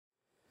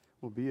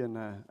We'll be in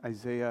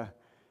Isaiah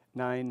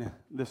 9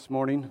 this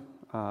morning,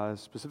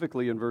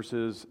 specifically in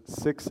verses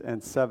 6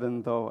 and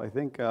 7, though I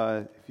think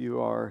if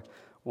you are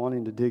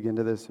wanting to dig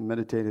into this and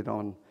meditate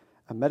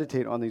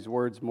on these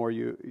words more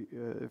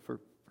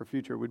for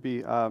future, would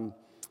be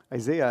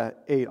Isaiah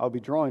 8. I'll be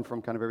drawing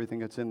from kind of everything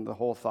that's in the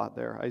whole thought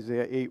there.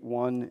 Isaiah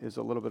 8:1 is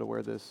a little bit of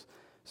where this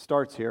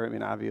starts here. I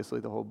mean, obviously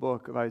the whole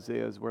book of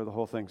Isaiah is where the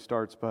whole thing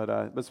starts,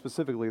 but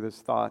specifically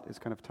this thought is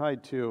kind of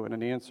tied to and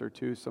an answer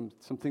to some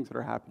things that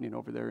are happening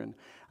over there in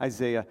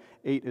Isaiah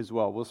 8 as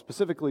well. We'll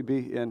specifically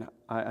be in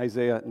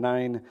Isaiah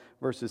 9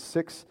 verses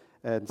 6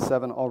 and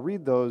 7. I'll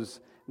read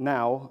those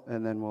now,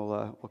 and then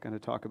we'll kind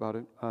of talk about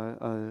it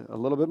a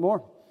little bit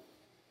more.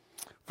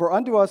 For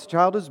unto us a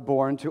child is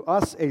born, to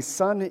us a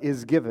son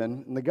is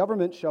given, and the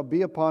government shall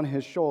be upon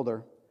his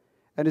shoulder,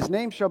 and his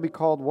name shall be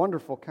called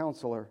Wonderful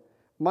Counselor,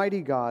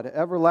 Mighty God,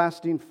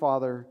 Everlasting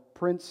Father,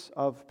 Prince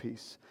of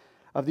Peace.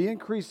 Of the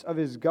increase of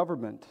his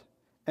government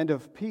and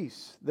of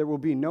peace there will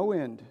be no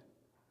end,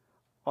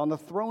 on the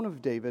throne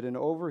of David and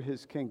over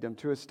his kingdom,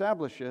 to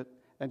establish it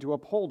and to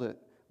uphold it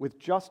with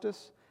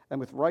justice and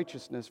with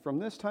righteousness from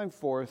this time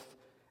forth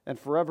and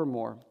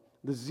forevermore.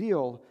 The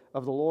zeal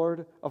of the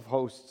Lord of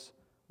hosts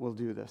will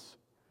do this.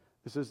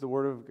 This is the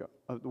word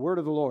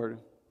of the Lord.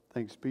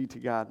 Thanks be to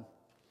God.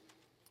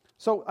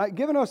 So,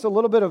 giving us a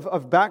little bit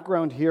of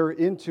background here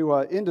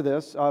into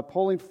this,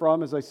 pulling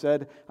from, as I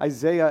said,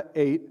 Isaiah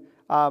 8.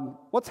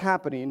 What's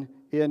happening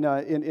in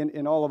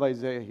all of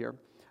Isaiah here?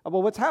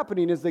 Well, what's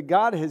happening is that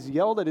God has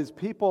yelled at His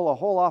people a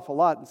whole awful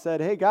lot and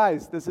said, "Hey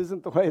guys, this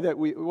isn't the way that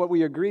what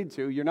we agreed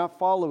to. You're not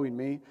following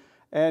me,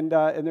 and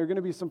there's going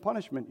to be some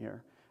punishment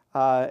here."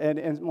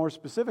 And more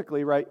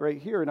specifically, right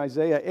here in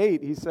Isaiah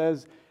 8, He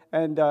says,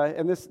 and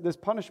this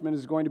punishment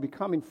is going to be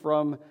coming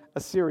from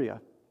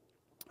Assyria.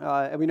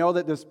 And we know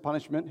that this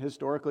punishment,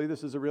 historically,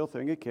 this is a real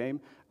thing. It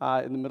came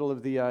in the middle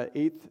of the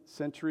 8th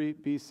century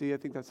BC. I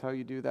think that's how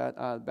you do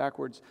that,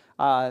 backwards.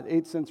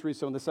 8th century,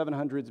 so in the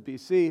 700s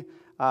BC,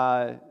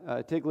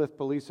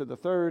 Tiglath-Pileser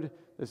III,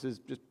 this is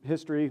just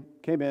history,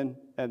 came in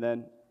and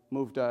then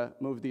moved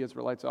the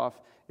Israelites off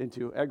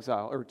into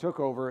exile, or took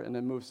over and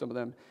then moved some of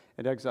them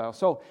into exile.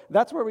 So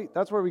that's where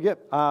we get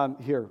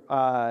here.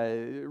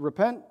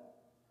 Repent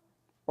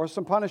or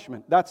some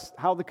punishment. That's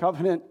how the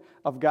covenant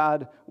of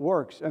God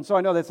works. And so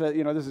I know this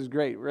is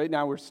great. Right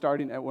now we're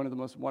starting at one of the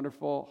most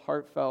wonderful,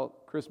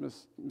 heartfelt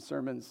Christmas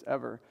sermons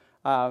ever.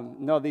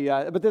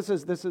 But this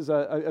is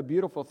a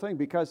beautiful thing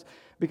because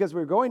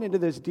we're going into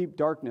this deep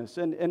darkness,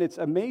 and it's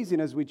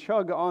amazing as we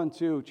chug on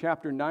to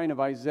chapter 9 of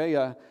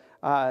Isaiah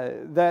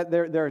that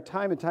there are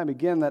time and time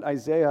again that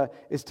Isaiah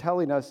is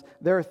telling us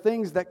there are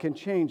things that can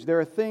change. There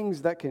are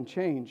things that can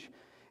change.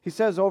 He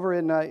says over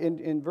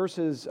in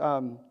verses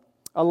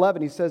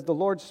 11, he says, "The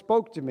Lord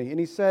spoke to me, and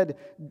He said,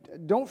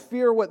 don't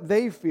fear what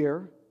they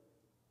fear."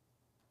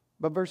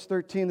 But verse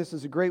 13, this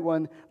is a great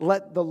one.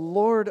 "Let the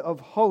Lord of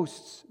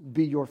hosts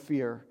be your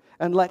fear,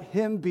 and let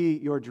Him be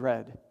your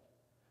dread."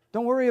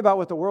 Don't worry about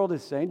what the world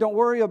is saying. Don't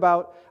worry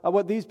about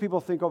what these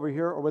people think over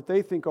here or what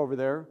they think over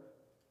there.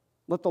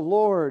 Let the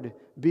Lord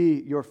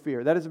be your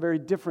fear. That is a very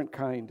different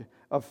kind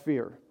of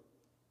fear.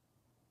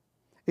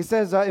 He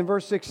says in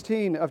verse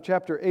 16 of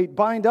chapter 8,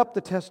 "Bind up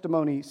the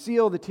testimony,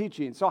 seal the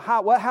teaching." So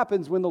what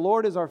happens when the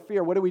Lord is our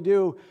fear? What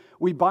do?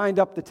 We bind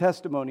up the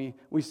testimony,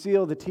 we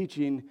seal the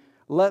teaching.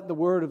 Let the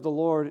word of the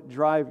Lord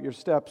drive your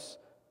steps.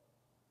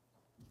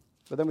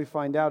 But then we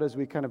find out as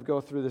we kind of go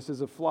through this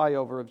is a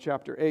flyover of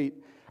chapter 8.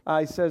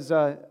 He says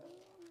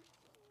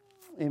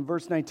in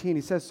verse 19,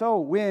 he says, "So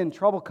when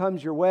trouble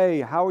comes your way,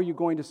 how are you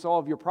going to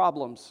solve your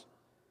problems?"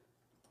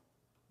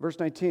 Verse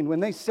 19,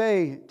 "When they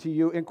say to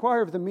you,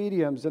 inquire of the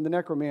mediums and the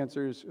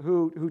necromancers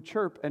who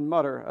chirp and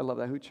mutter." I love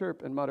that, who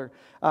chirp and mutter.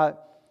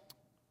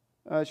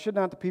 "Should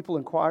not the people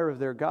inquire of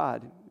their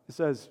God?" It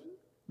says,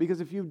 because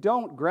if you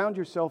don't ground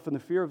yourself in the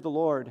fear of the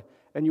Lord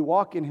and you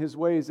walk in His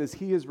ways as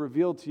He is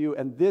revealed to you,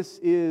 and this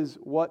is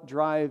what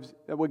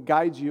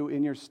guides you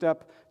in your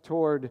step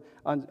toward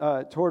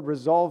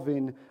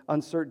resolving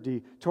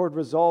uncertainty, toward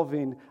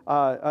resolving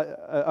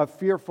a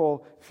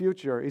fearful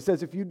future. He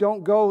says, if you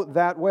don't go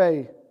that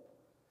way,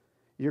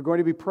 you're going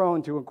to be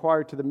prone to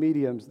inquire to the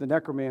mediums, the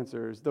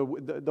necromancers,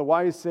 the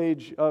wise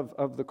sage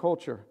of the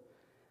culture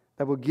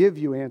that will give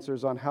you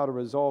answers on how to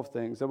resolve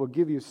things, that will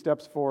give you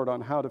steps forward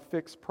on how to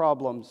fix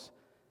problems,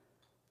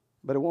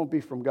 but it won't be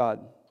from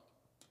God.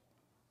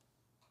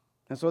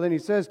 And so then he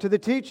says, to the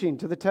teaching,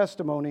 to the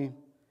testimony.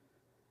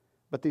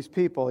 But these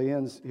people, he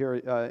ends here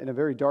in a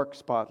very dark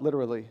spot,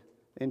 literally,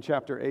 in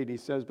chapter 8. He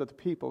says, but the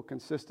people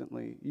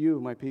consistently, you,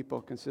 my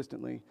people,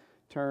 consistently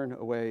turn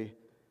away,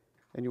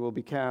 and you will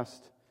be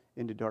cast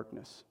into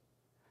darkness.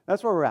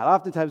 That's where we're at.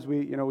 Oftentimes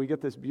we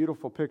get this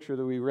beautiful picture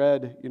that we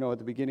read, at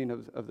the beginning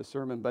of the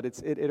sermon, but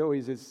it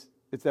always is.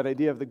 It's that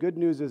idea of the good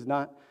news is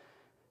not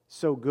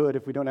so good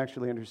if we don't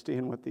actually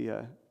understand what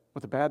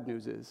the bad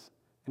news is.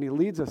 And He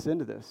leads us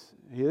into this.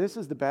 This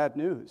is the bad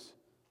news.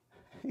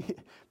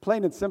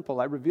 Plain and simple,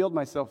 I revealed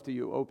myself to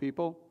you, O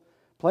people.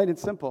 Plain and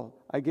simple,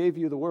 I gave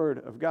you the word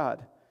of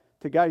God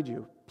to guide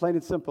you. Plain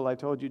and simple, I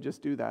told you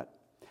just do that.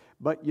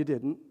 but you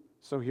didn't,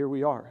 so here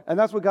we are. And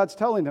that's what God's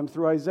telling them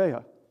through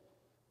Isaiah.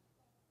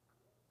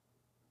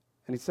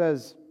 And he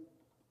says,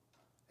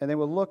 and they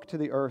will look to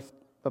the earth,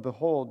 but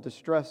behold,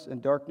 distress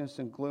and darkness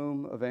and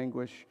gloom of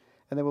anguish,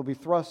 and they will be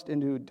thrust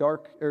into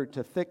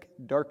to thick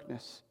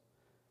darkness.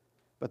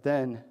 But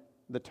then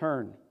the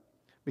turn,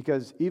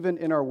 because even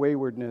in our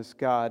waywardness,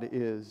 God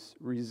is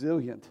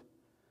resilient.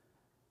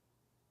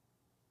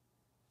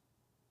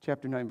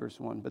 Chapter 9, verse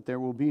 1, but there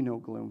will be no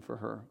gloom for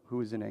her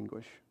who is in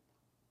anguish.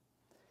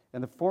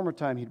 In the former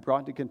time he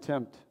brought to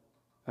contempt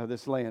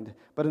this land,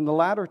 but in the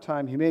latter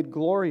time he made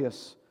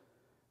glorious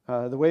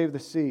the way of the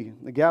sea,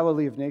 the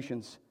Galilee of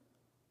nations.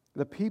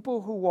 The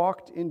people who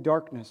walked in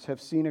darkness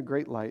have seen a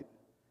great light.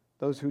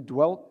 Those who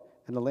dwelt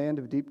in the land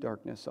of deep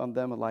darkness, on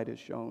them a light is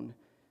shone.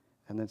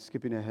 And then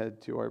skipping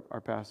ahead to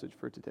our passage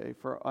for today.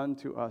 For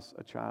unto us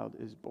a child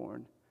is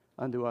born,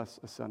 unto us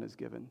a son is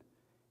given.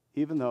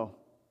 Even though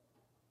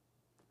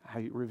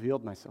I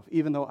revealed myself,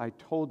 even though I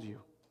told you,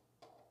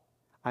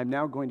 I'm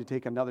now going to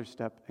take another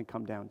step and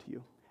come down to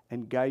you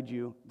and guide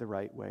you the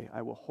right way.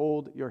 I will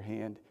hold your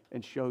hand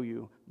and show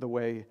you the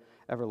way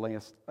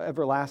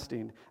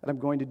everlasting. And I'm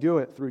going to do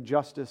it through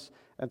justice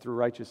and through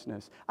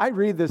righteousness. I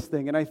read this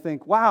thing and I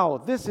think,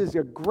 wow, this is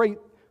a great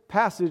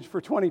passage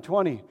for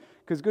 2020.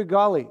 Because good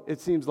golly, it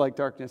seems like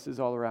darkness is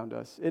all around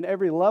us. In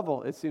every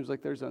level, it seems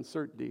like there's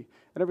uncertainty.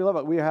 At every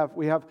level, we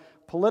have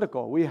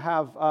political, we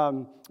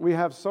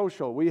have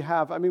social,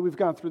 we've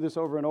gone through this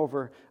over and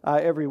over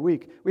every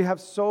week. We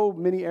have so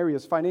many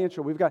areas,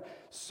 financial. We've got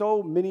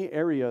so many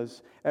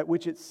areas at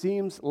which it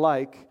seems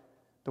like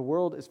the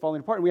world is falling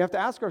apart. And we have to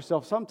ask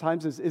ourselves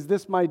sometimes, is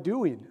this my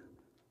doing?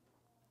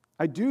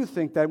 I do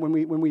think that when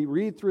we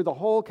read through the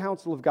whole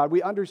counsel of God,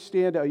 we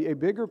understand a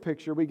bigger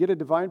picture. We get a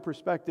divine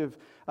perspective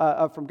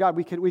from God.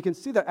 We can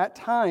see that at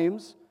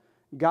times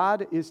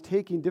God is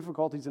taking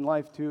difficulties in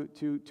life to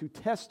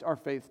test our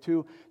faith,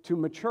 to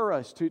mature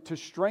us, to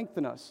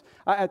strengthen us.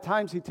 At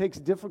times He takes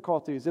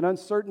difficulties and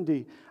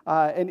uncertainty,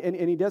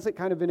 and He does it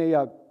kind of in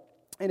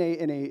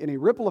a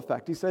ripple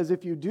effect. He says,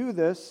 if you do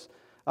this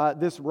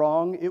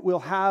wrong, it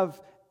will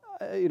have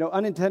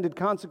unintended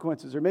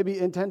consequences, or maybe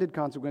intended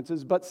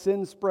consequences, but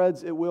sin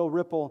spreads, it will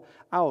ripple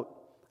out.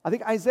 I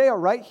think Isaiah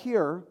right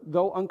here,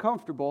 though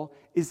uncomfortable,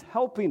 is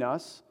helping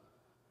us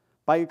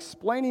by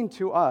explaining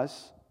to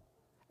us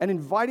and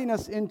inviting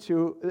us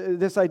into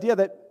this idea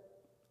that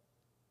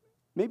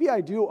maybe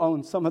I do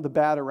own some of the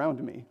bad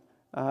around me.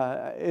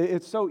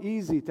 It's so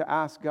easy to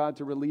ask God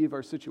to relieve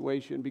our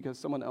situation because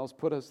someone else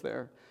put us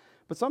there.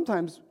 But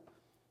sometimes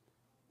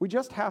we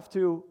just have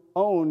to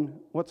own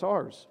what's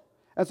ours.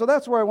 And so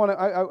that's where I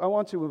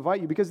want to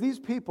invite you, because these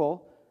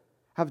people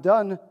have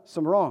done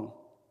some wrong.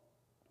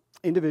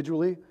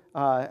 Individually,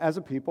 as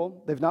a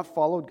people, they've not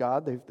followed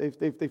God.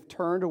 They've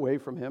turned away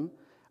from Him.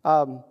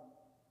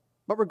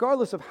 But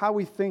regardless of how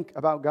we think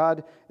about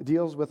God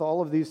deals with all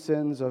of these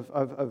sins of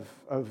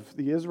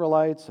the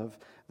Israelites, of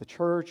the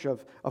church,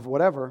 of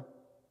whatever,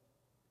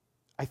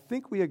 I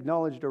think we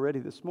acknowledged already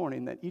this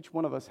morning that each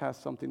one of us has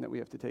something that we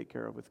have to take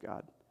care of with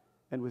God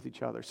and with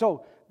each other.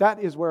 So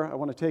that is where I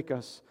want to take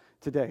us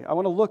today. I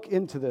want to look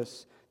into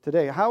this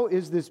today. How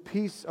is this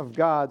peace of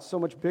God so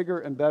much bigger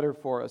and better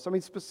for us? I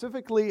mean,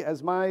 specifically,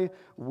 as my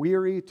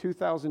weary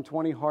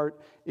 2020 heart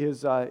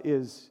is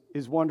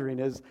wondering,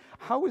 is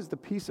how is the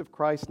peace of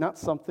Christ not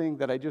something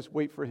that I just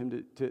wait for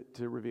Him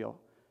to reveal?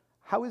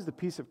 How is the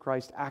peace of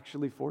Christ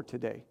actually for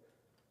today?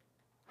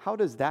 How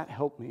does that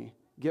help me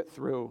get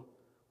through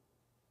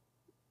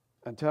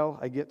until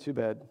I get to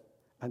bed,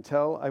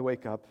 until I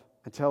wake up,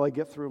 until I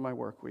get through my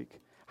work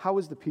week? How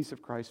is the peace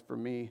of Christ for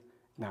me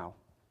now?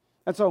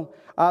 And so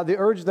the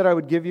urge that I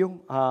would give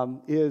you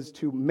is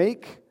to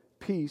make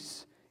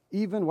peace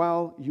even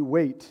while you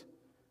wait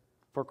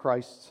for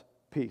Christ's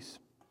peace.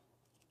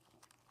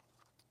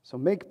 So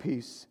make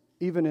peace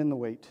even in the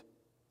wait.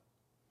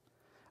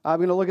 I'm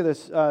going to look at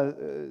this.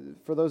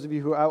 For those of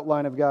you who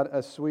outline, I've got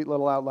a sweet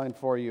little outline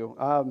for you.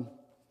 The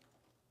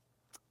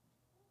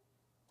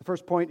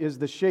first point is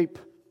the shape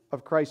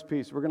of Christ's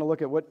peace. We're going to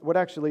look at what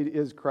actually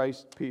is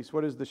Christ's peace.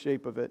 What is the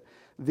shape of it?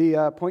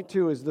 The point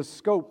 2 is the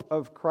scope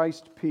of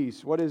Christ's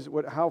peace.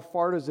 How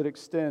far does it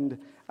extend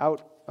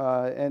out?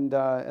 And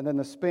then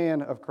the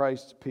span of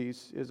Christ's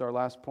peace is our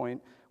last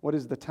point. What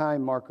is the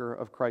time marker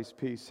of Christ's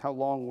peace? How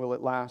long will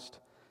it last?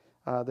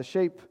 The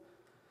shape,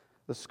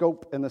 the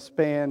scope, and the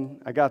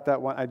span. I got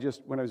that one.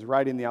 When I was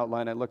writing the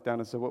outline, I looked down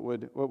and said, what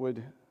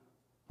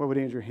would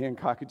Andrew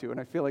Hancock do? And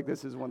I feel like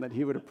this is one that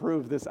he would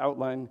approve, this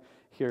outline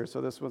here.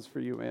 So this one's for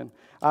you, man.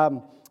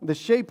 The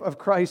shape of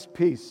Christ's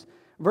peace.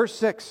 Verse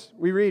 6,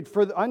 we read,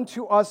 "For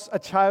unto us a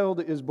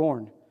child is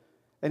born,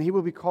 and he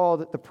will be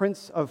called the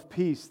Prince of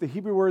Peace." The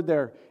Hebrew word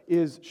there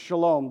is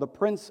shalom, the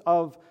Prince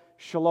of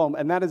Shalom.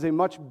 And that is a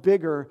much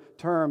bigger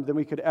term than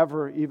we could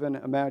ever even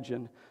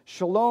imagine.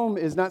 Shalom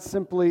is not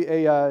simply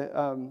a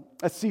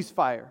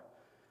ceasefire.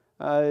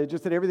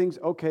 Just that everything's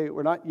okay.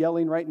 We're not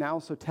yelling right now,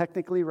 so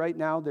technically right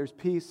now there's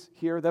peace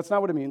here. That's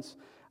not what it means.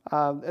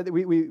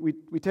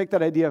 We take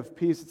that idea of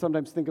peace and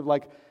sometimes think of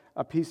like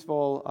a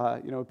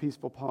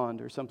peaceful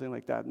pond or something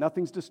like that.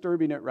 Nothing's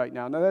disturbing it right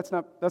now. No, that's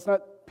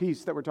not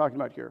peace that we're talking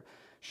about here.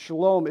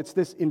 Shalom, it's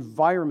this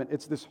environment,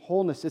 it's this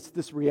wholeness, it's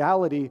this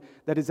reality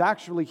that is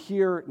actually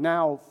here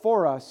now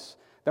for us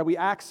that we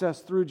access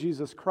through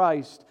Jesus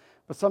Christ.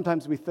 But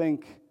sometimes we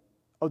think,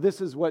 oh,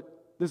 this is what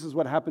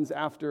happens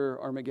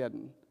after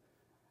Armageddon.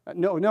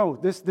 No,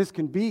 this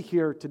can be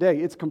here today.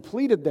 It's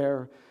completed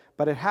there,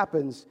 but it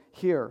happens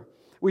here.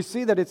 We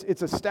see that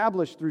it's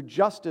established through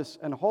justice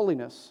and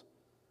holiness.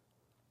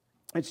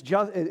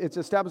 It's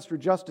established through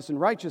justice and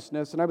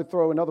righteousness, and I would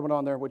throw another one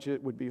on there, which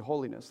it would be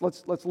holiness.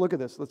 Let's look at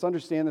this. Let's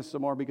understand this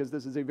some more, because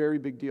this is a very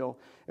big deal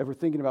if we're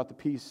thinking about the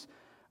peace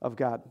of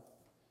God.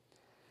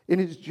 In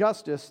His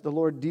justice, the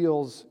Lord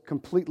deals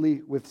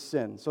completely with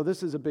sin. So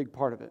this is a big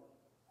part of it.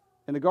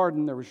 In the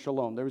garden, there was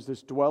shalom. There was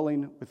this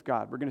dwelling with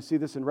God. We're going to see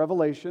this in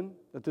Revelation,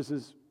 that this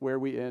is where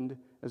we end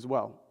as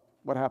well.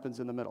 What happens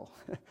in the middle?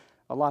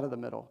 A lot of the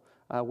middle.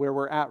 Where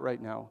we're at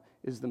right now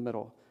is the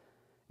middle.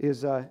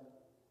 Is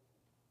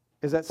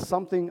that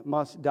something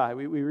must die.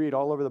 We read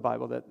all over the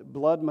Bible that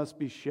blood must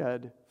be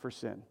shed for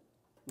sin.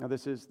 Now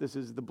this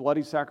is the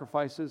bloody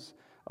sacrifices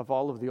of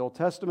all of the Old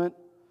Testament,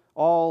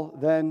 all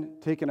then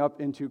taken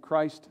up into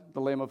Christ,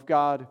 the Lamb of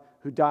God,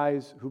 who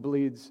dies, who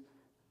bleeds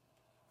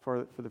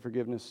for the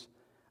forgiveness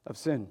of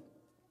sin.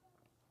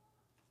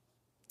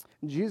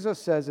 Jesus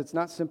says it's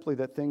not simply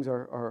that things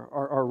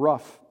are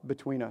rough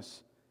between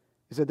us.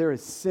 He said there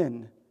is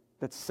sin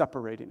that's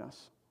separating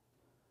us.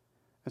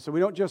 And so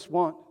we don't just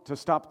want to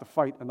stop the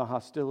fight and the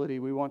hostility.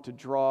 We want to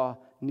draw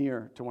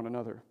near to one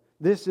another.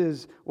 This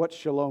is what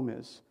shalom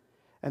is.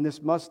 And this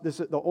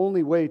is the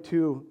only way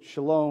to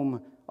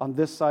shalom on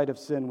this side of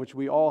sin, which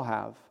we all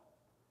have,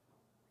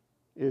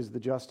 is the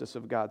justice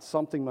of God.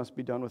 Something must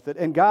be done with it.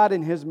 And God,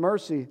 in His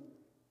mercy,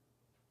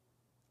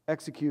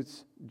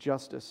 executes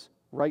justice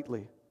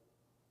rightly.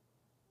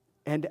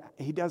 And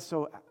He does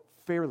so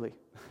fairly.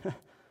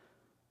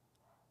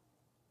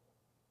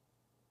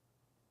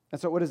 And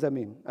so what does that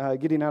mean?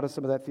 Getting out of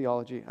some of that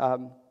theology.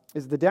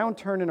 Is the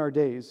downturn in our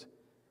days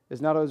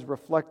is not always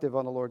reflective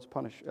on the Lord's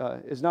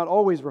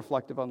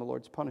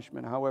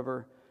punishment.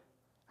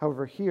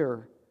 However,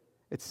 here,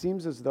 it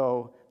seems as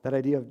though that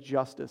idea of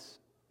justice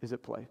is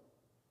at play.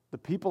 The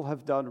people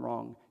have done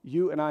wrong.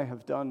 You and I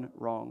have done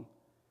wrong.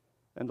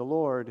 And the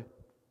Lord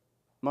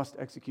must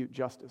execute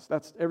justice.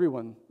 That's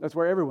everyone. That's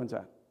where everyone's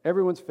at.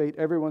 Everyone's fate,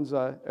 everyone's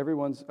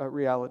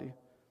reality.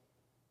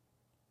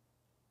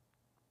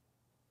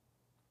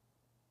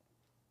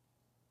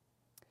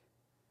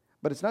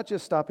 But it's not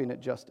just stopping at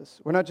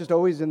justice. We're not just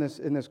always in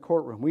this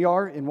courtroom. We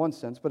are in one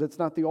sense, but it's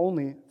not the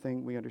only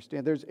thing we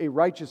understand. There's a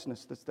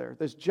righteousness that's there.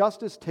 This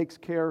justice takes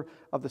care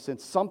of the sin.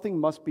 Something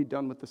must be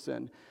done with the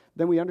sin.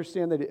 Then we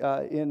understand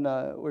that in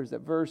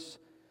verse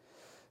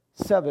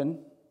 7,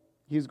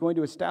 He's going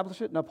to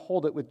establish it and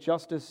uphold it with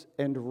justice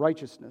and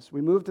righteousness.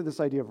 We move to this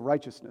idea of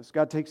righteousness.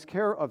 God takes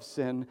care of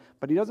sin,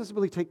 but He doesn't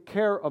simply take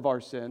care of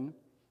our sin,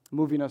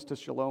 moving us to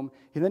shalom.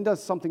 He then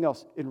does something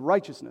else in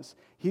righteousness.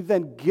 He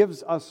then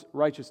gives us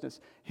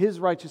righteousness. His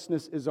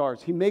righteousness is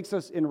ours. He makes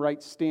us in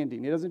right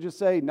standing. He doesn't just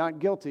say, not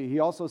guilty. He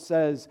also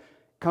says,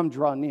 come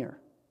draw near.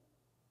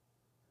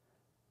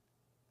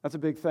 That's a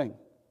big thing.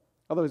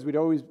 Otherwise, we'd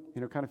always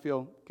kind of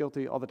feel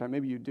guilty all the time.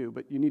 Maybe you do,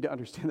 but you need to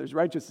understand there's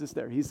righteousness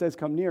there. He says,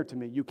 come near to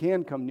me. You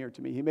can come near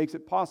to me. He makes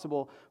it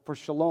possible for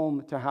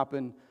shalom to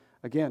happen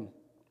again.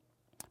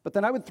 But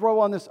then I would throw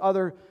on this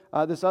other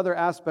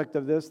aspect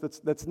of this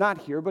that's not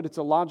here, but it's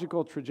a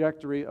logical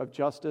trajectory of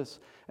justice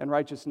and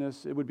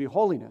righteousness. It would be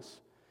holiness.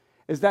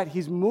 Is that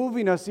He's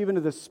moving us even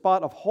to the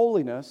spot of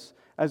holiness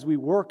as we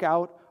work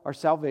out our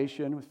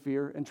salvation with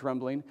fear and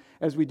trembling.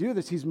 As we do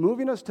this, He's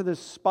moving us to this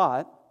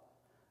spot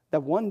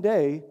that one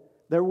day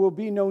there will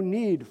be no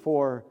need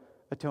for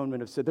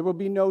atonement of sin. There will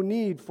be no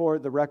need for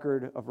the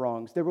record of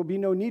wrongs. There will be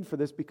no need for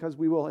this because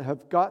we will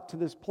have got to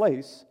this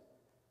place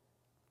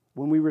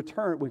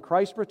when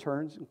Christ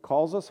returns and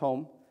calls us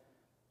home,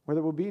 where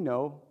there will be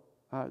no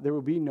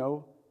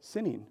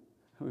sinning.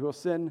 We will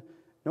sin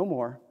no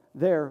more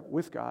there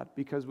with God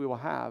because we will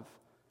have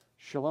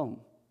shalom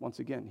once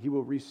again. He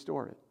will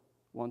restore it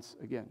once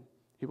again.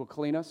 He will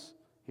clean us,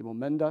 He will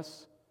mend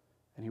us,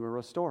 and He will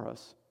restore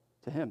us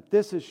to Him.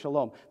 This is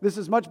shalom. This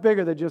is much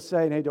bigger than just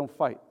saying, hey, don't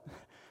fight.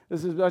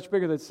 This is much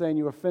bigger than saying,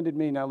 you offended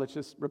me, now let's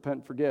just repent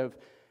and forgive.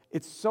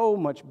 It's so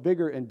much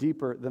bigger and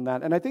deeper than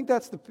that. And I think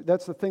that's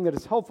the thing that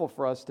is helpful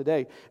for us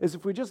today, is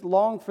if we just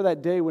long for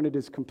that day when it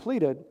is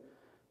completed,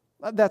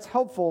 that's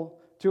helpful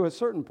to a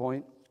certain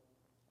point.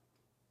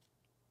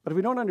 But if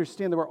we don't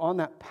understand that we're on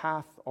that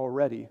path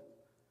already,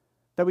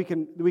 that we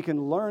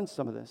can learn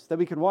some of this, that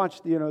we can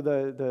watch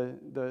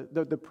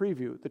the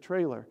preview, the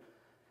trailer,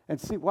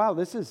 and see, wow,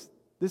 this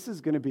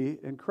is going to be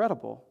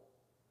incredible.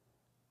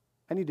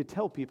 I need to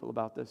tell people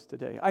about this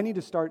today. I need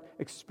to start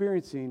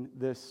experiencing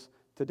this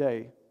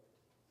today.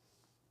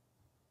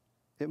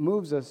 It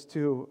moves us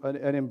to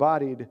an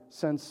embodied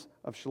sense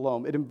of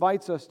shalom. It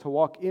invites us to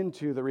walk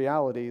into the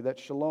reality that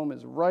shalom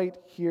is right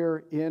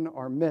here in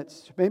our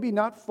midst. Maybe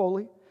not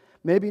fully,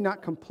 maybe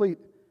not complete,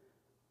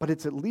 but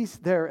it's at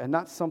least there and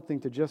not something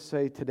to just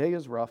say, today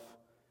is rough.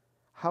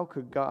 How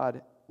could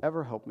God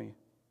ever help me?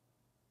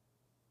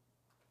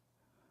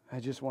 I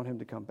just want him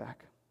to come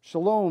back.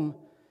 Shalom,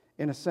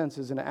 in a sense,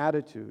 is an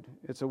attitude.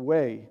 It's a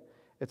way.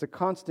 It's a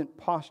constant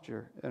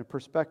posture and a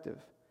perspective.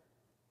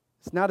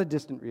 It's not a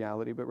distant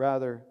reality, but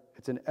rather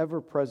it's an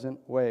ever-present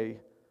way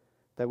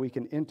that we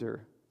can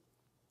enter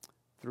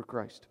through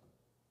Christ.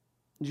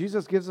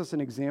 Jesus gives us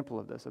an example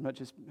of this. I'm not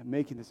just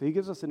making this. He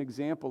gives us an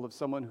example of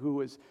someone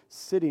who is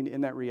sitting in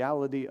that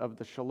reality of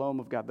the shalom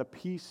of God, the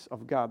peace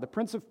of God. The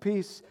Prince of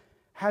Peace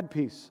had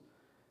peace.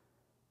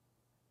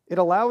 It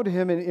allowed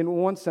him, in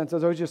one sense,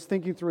 as I was just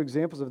thinking through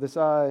examples of this,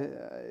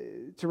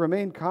 to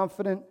remain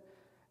confidently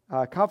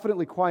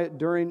quiet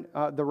during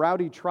the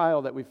rowdy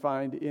trial that we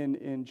find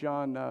in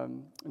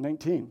John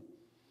 19.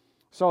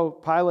 So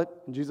Pilate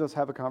and Jesus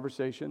have a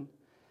conversation.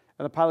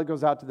 And the Pilate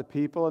goes out to the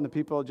people, and the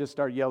people just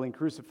start yelling,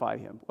 "Crucify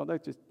him." Well,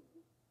 that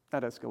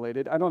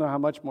escalated. I don't know how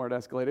much more it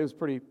escalated. It was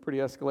pretty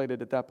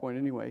escalated at that point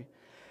anyway.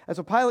 And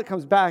so Pilate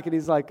comes back, and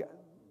he's like,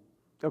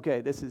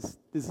 "Okay, this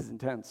is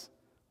intense.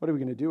 What are we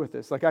going to do with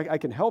this? Like, I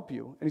can help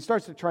you." And he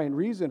starts to try and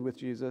reason with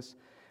Jesus,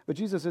 but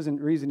Jesus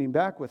isn't reasoning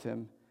back with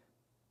him.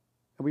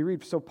 And we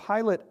read, so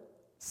Pilate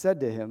said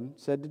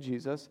to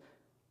Jesus,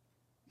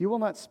 "You will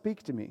not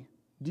speak to me.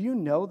 Do you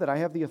know that I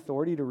have the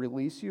authority to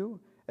release you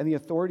and the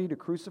authority to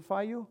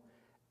crucify you?"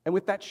 And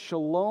with that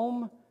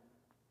shalom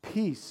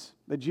peace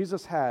that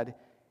Jesus had,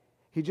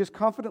 he just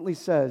confidently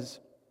says,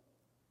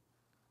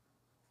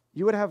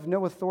 "You would have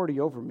no authority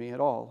over me at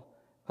all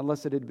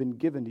unless it had been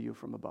given to you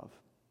from above."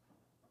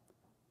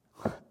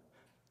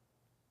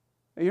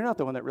 You're not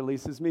the one that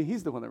releases me.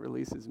 He's the one that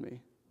releases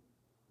me.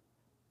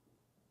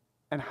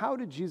 And how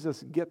did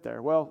Jesus get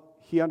there? Well,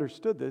 he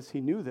understood this.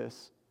 He knew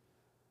this.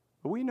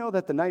 But we know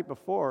that the night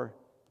before,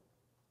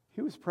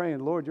 he was praying,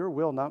 "Lord, your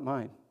will, not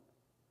mine.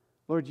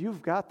 Lord,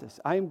 you've got this.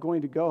 I am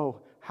going to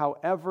go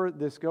however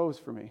this goes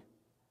for me.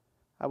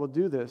 I will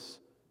do this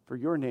for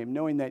your name,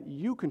 knowing that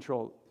you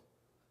control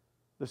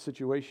the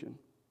situation.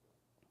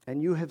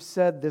 And you have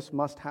said this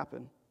must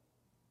happen.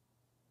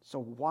 So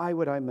why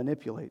would I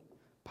manipulate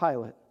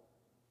Pilate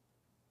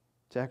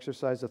to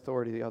exercise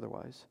authority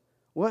otherwise?"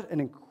 What an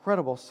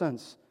incredible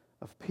sense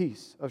of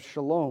peace, of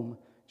shalom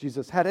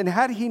Jesus had. And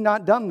had he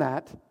not done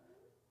that,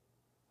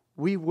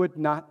 we would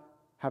not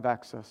have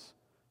access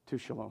to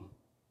shalom,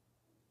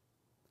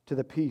 to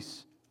the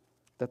peace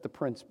that the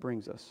Prince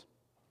brings us.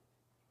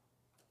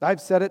 I've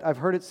said it, I've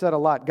heard it said a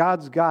lot.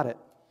 God's got it.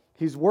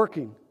 He's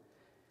working.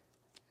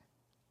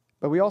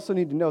 But we also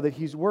need to know that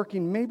He's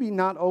working maybe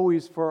not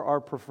always for our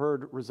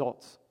preferred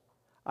results.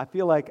 I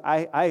feel like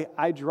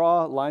I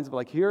draw lines of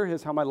like, here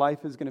is how my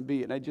life is going to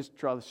be, and I just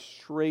draw the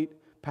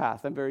straight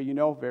path. I'm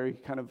very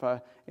kind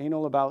of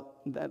anal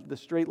about that, the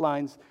straight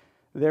lines.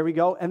 There we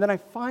go. And then I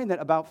find that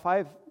about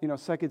 5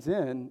 seconds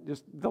in,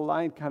 just the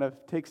line kind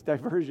of takes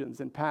diversions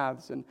and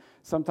paths, and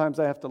sometimes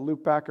I have to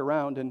loop back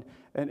around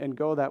and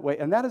go that way.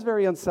 And that is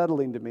very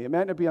unsettling to me. It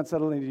might not be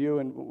unsettling to you,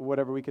 and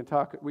whatever, we can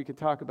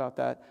talk about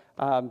that,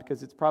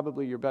 because it's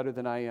probably you're better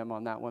than I am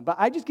on that one. But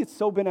I just get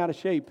so bent out of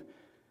shape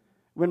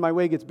when my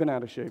way gets bent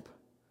out of shape.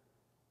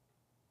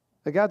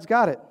 Like, God's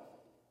got it.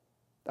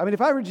 I mean, if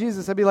I were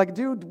Jesus, I'd be like,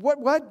 dude, what?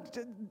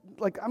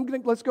 Like,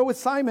 let's go with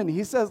Simon.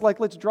 He says, like,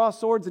 let's draw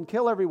swords and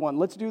kill everyone.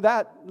 Let's do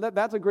that.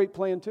 That's a great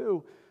plan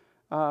too.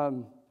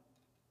 But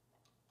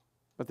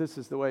this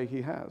is the way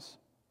He has.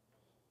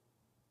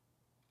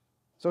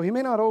 So He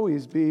may not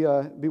always be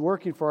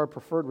working for our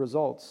preferred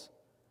results,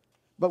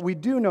 but we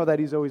do know that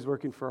He's always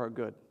working for our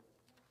good.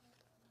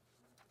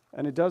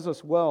 And it does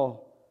us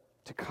well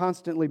to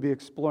constantly be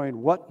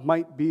exploring what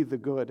might be the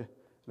good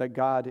that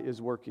God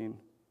is working,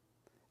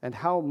 and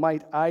how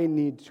might I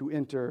need to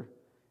enter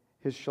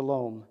His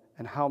shalom,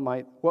 and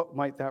what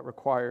might that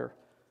require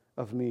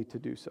of me to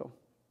do so.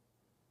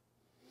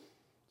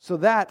 So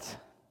that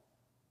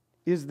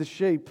is the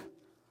shape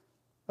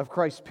of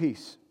Christ's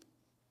peace.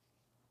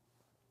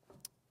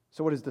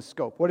 So what is the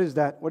scope? What is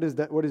that? What is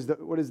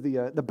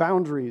the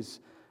boundaries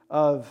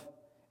of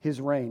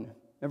His reign?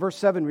 In verse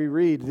 7 we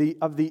read,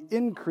 of the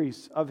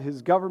increase of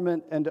His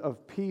government and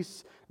of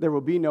peace there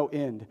will be no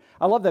end.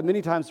 I love that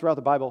many times throughout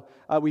the Bible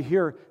we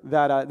hear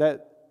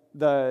that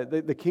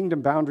the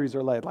kingdom boundaries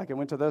are laid. Like, it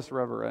went to this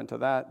river and to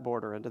that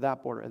border and to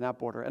that border and that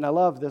border. And I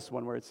love this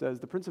one where it says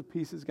the Prince of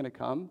Peace is going to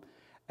come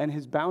and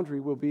His boundary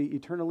will be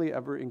eternally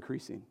ever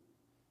increasing.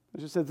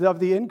 It just says of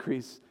the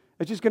increase,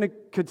 it's just going to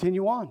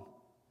continue on.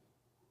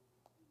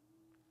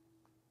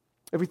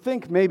 If we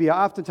think,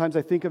 oftentimes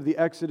I think of the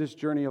Exodus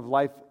journey of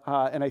life,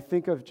 and I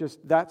think of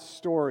just that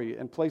story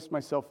and place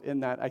myself in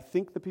that. I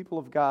think the people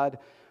of God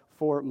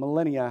for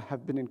millennia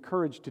have been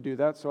encouraged to do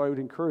that, so I would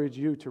encourage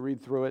you to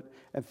read through it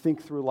and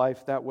think through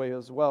life that way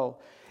as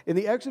well. In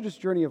the Exodus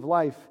journey of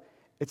life,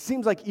 it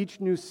seems like each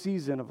new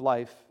season of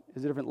life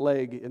is a different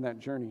leg in that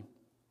journey.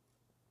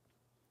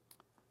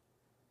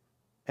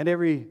 And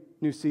every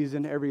new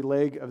season, every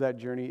leg of that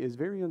journey is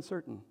very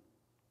uncertain.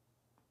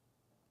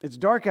 It's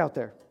dark out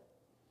there.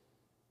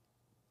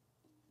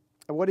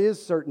 And what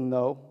is certain,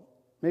 though,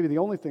 maybe the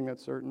only thing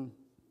that's certain,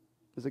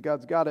 is that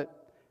God's got it,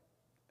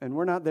 and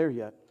we're not there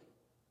yet.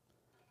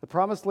 The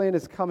promised land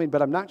is coming,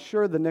 but I'm not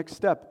sure the next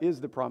step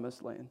is the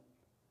promised land.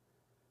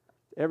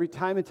 Every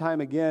time and time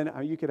again,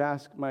 you could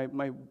ask my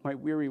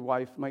weary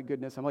wife, my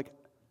goodness, I'm like,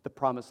 the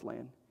promised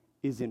land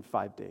is in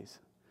 5 days.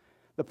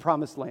 The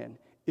promised land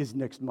is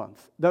next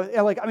month.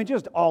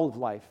 Just all of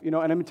life, and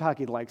I'm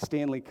talking like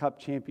Stanley Cup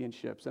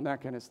championships and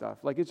that kind of stuff.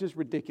 Like, it's just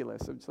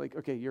ridiculous. It's like,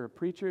 okay, you're a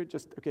preacher,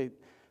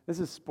 this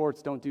is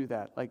sports, don't do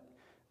that. Like,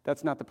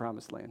 that's not the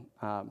promised land.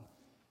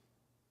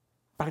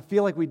 But I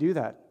feel like we do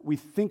that. We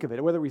think of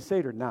it, whether we say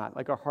it or not.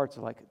 Like, our hearts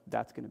are like,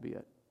 that's going to be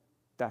it.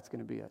 That's going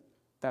to be it.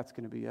 That's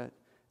going to be it.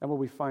 And what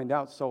we find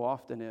out so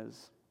often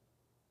is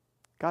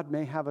God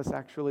may have us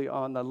actually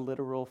on the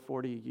literal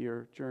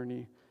 40-year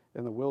journey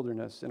in the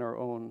wilderness in our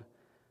own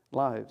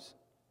lives.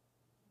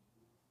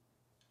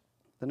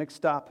 The next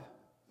stop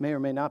may or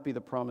may not be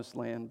the promised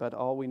land, but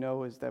all we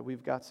know is that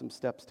we've got some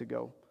steps to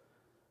go.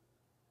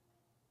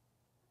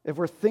 If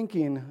we're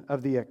thinking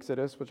of the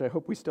Exodus, which I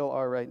hope we still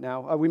are right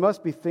now, we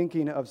must be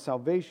thinking of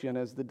salvation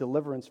as the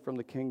deliverance from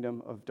the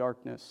kingdom of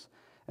darkness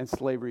and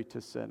slavery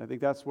to sin. I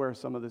think that's where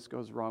some of this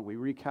goes wrong. We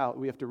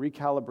have to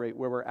recalibrate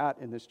where we're at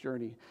in this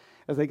journey.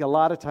 I think a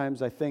lot of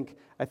times I think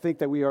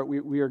that we are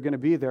going to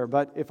be there,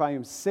 but if I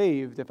am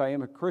saved, if I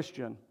am a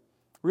Christian,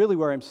 really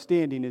where I'm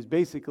standing is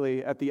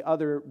basically at the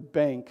other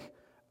bank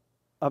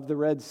of the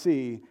Red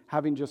Sea,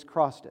 having just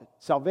crossed it.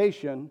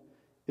 Salvation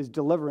is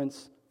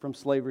deliverance from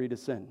slavery to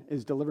sin,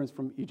 is deliverance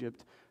from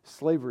Egypt,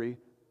 slavery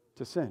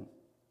to sin.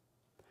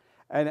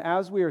 And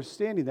as we are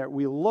standing there,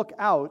 we look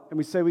out and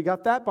we say, we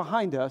got that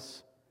behind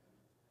us,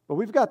 but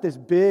we've got this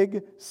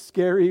big,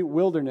 scary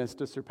wilderness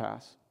to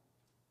surpass.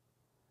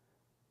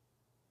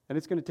 And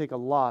it's going to take a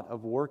lot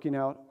of working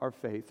out our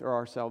faith or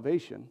our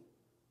salvation,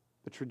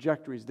 the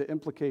trajectories, the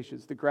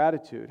implications, the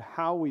gratitude,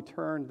 how we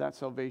turn that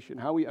salvation,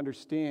 how we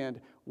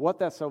understand what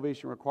that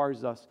salvation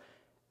requires us.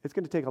 It's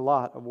going to take a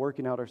lot of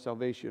working out our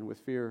salvation with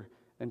fear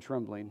and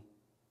trembling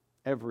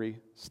every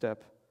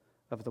step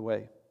of the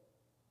way.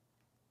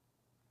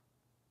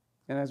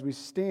 And as we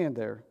stand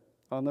there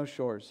on those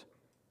shores,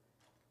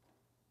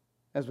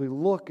 as we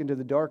look into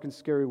the dark and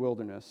scary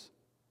wilderness,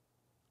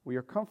 we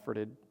are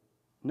comforted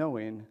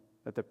knowing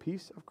that the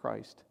peace of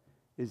Christ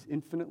is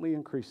infinitely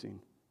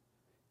increasing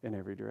in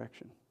every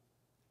direction.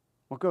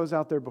 What goes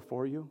out there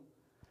before you?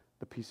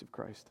 The peace of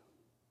Christ.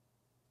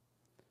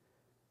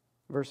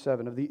 Verse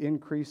 7, of the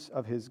increase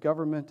of his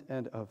government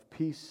and of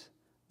peace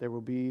there will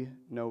be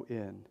no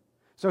end.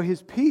 So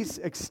his peace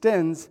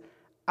extends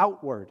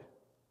outward.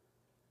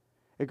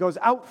 It goes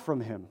out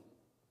from him.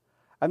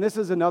 And this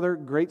is another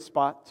great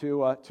spot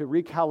to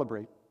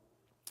recalibrate.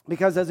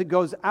 Because as it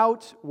goes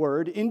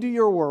outward into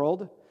your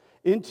world,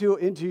 into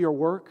your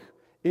work,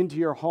 into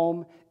your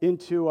home,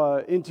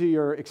 into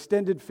your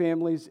extended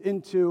families,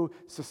 into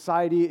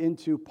society,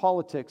 into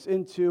politics,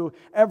 into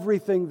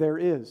everything there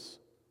is.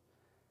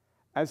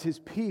 As his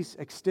peace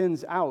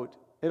extends out,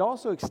 it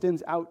also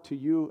extends out to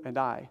you and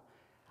I.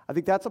 I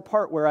think that's a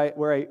part where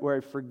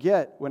I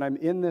forget when I'm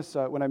in this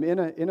when I'm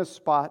in a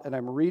spot and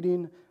I'm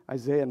reading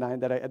Isaiah 9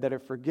 that I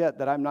forget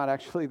that I'm not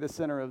actually the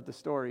center of the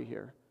story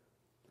here.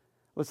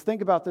 Let's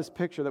think about this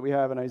picture that we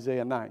have in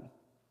Isaiah 9.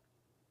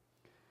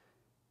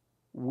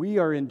 We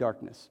are in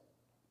darkness.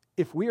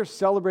 If we are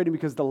celebrating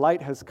because the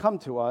light has come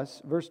to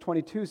us, verse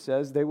 22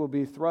 says, they will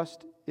be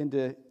thrust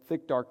into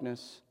thick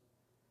darkness,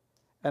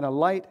 and a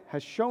light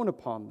has shone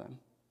upon them.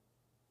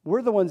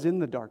 We're the ones in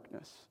the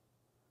darkness.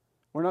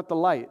 We're not the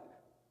light.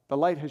 The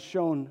light has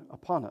shone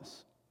upon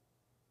us.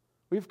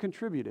 We've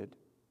contributed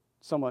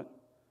somewhat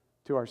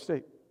to our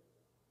state.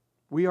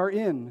 We are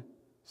in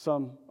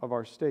some of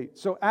our state.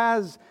 So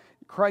as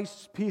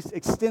Christ's peace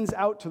extends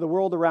out to the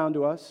world around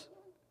us,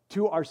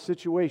 to our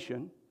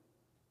situation,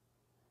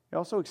 it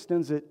also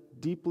extends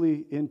it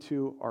deeply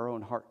into our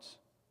own hearts.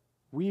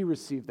 We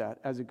receive that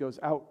as it goes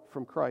out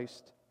from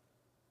Christ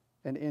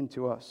and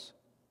into us.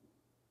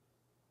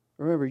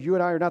 Remember, you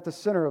and I are not the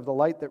center of the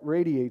light that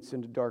radiates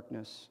into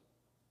darkness.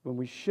 When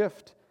we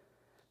shift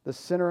the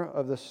center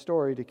of the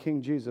story to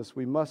King Jesus,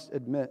 we must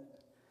admit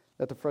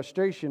that the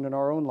frustration in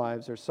our own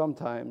lives are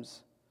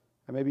sometimes,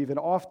 and maybe even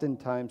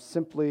oftentimes,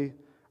 simply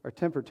our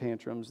temper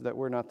tantrums that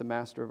we're not the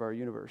master of our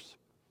universe.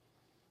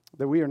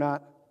 We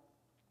don't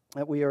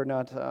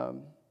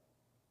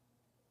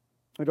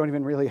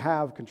even really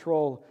have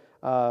control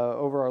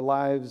over our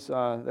lives,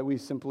 that we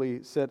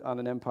simply sit on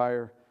an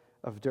empire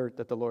of dirt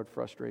that the Lord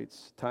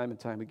frustrates time and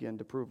time again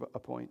to prove a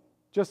point,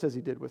 just as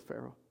he did with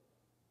Pharaoh.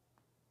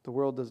 The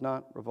world does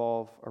not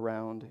revolve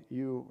around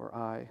you or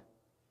I,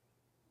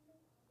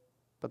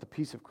 but the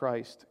peace of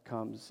Christ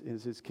comes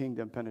as his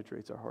kingdom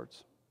penetrates our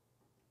hearts.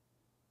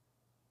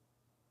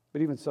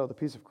 But even so, the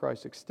peace of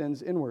Christ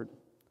extends inward,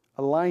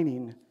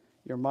 aligning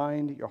your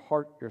mind, your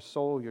heart, your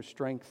soul, your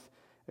strength,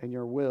 and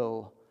your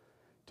will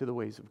to the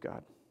ways of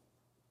God.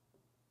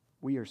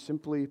 We are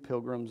simply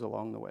pilgrims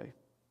along the way.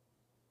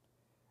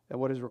 And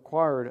what is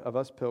required of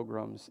us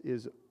pilgrims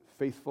is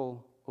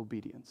faithful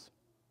obedience.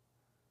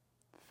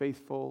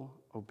 Faithful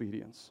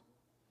obedience.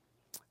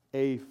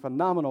 a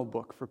phenomenal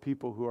book for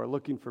people who are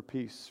looking for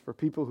peace, for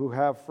people who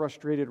have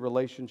frustrated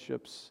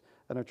relationships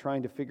and are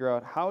trying to figure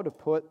out how to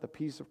put the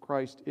peace of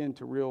Christ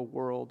into real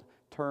world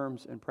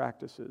terms and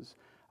practices.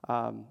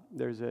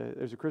 There's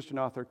a Christian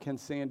author, Ken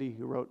Sande,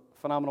 who wrote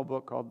a phenomenal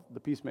book called The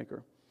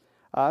Peacemaker.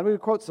 I'm going to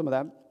quote some of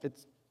that.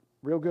 It's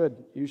real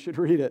good. You should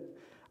read it.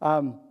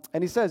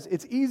 And he says,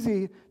 it's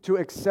easy to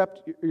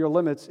accept your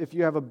limits if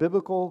you have a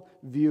biblical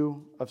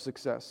view of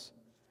success.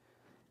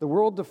 The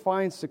world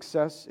defines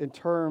success in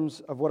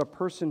terms of what a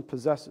person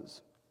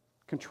possesses,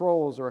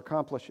 controls, or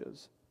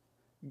accomplishes.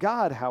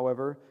 God,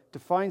 however,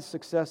 defines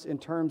success in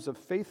terms of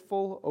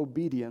faithful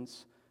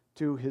obedience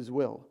to His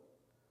will.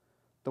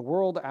 The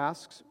world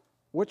asks,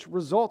 which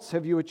results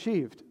have you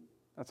achieved?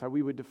 That's how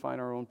we would define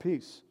our own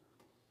peace.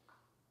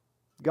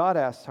 God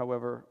asks,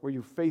 however, were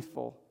you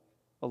faithful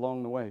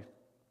along the way?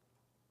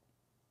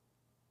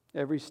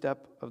 Every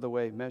step of the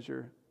way,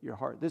 measure your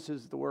heart. This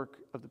is the work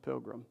of the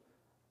pilgrim.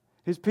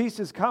 His peace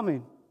is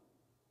coming,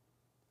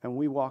 and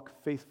we walk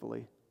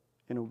faithfully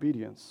in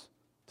obedience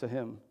to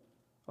Him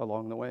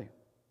along the way.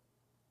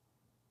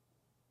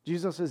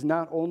 Jesus is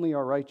not only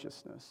our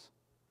righteousness,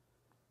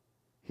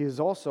 He is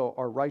also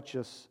our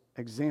righteous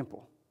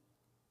example.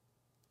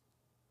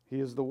 He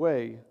is the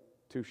way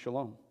to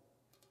shalom.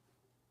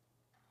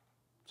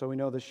 So we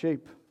know the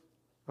shape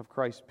of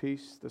Christ's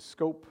peace, the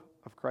scope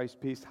of Christ's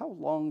peace. How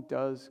long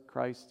does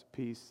Christ's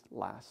peace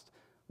last?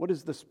 What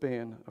is the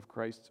span of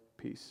Christ's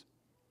peace?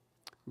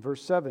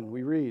 Verse 7,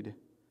 we read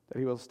that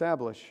He will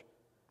establish,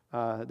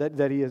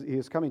 that He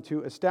is coming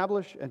to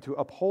establish and to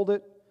uphold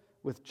it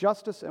with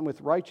justice and with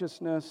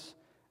righteousness.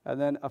 And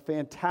then a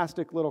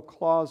fantastic little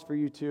clause for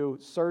you to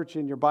search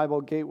in your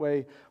Bible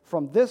gateway,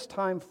 from this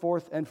time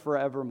forth and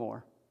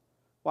forevermore.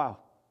 Wow.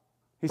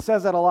 He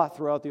says that a lot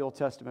throughout the Old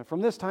Testament. From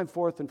this time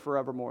forth and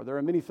forevermore. There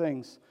are many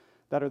things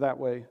that are that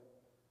way.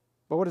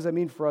 But what does that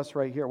mean for us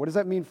right here? What does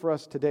that mean for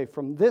us today?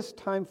 From this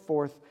time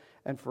forth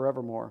and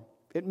forevermore.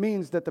 It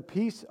means that the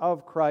peace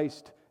of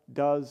Christ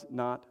does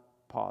not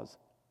pause.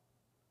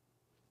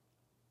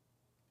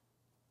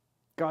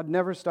 God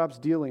never stops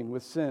dealing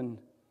with sin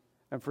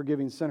and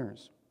forgiving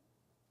sinners.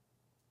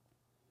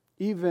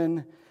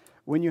 Even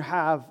when you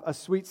have a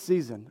sweet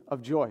season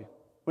of joy,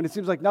 when it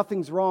seems like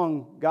nothing's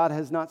wrong, God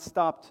has not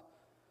stopped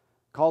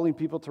calling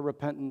people to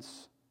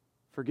repentance,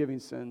 forgiving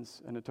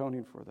sins, and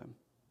atoning for them.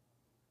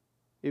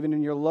 Even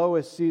in your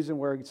lowest season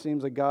where it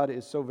seems like God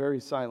is so very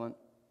silent,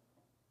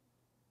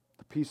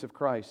 the peace of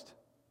Christ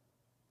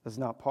does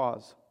not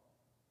pause.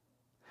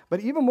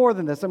 But even more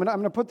than this, I'm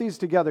going to put these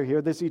together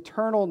here, this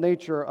eternal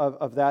nature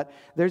of that.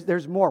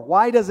 There's more.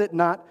 Why does it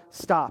not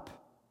stop?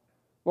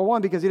 Well,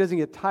 one, because He doesn't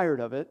get tired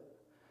of it.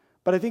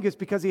 But I think it's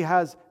because He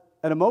has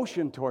an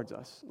emotion towards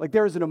us. Like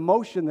there is an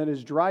emotion that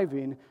is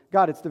driving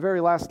God. It's the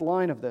very last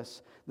line of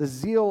this. The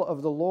zeal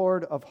of the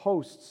Lord of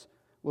hosts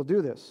will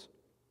do this.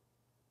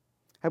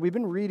 Had we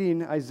been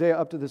reading Isaiah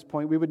up to this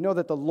point, we would know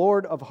that the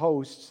Lord of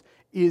hosts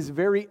is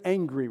very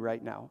angry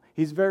right now.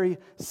 He's very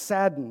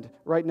saddened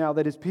right now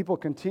that His people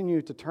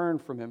continue to turn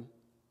from Him.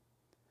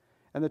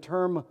 And the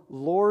term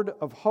Lord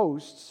of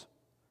hosts,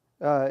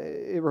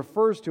 it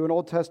refers to an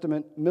Old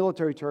Testament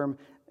military term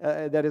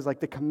that is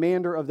like the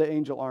commander of the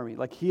angel army.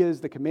 Like He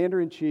is the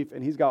commander-in-chief,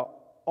 and He's got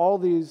all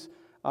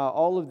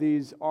of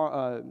these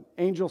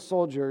angel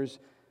soldiers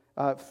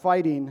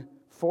fighting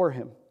for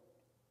Him.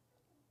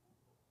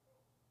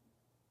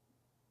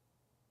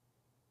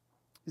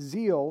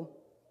 Zeal,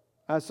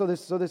 so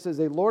this is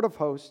a Lord of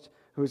hosts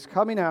who is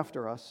coming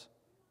after us.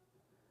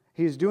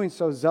 He is doing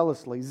so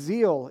zealously.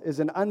 Zeal is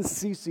an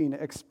unceasing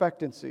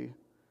expectancy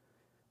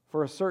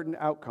for a certain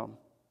outcome.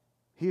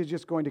 He is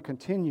just going to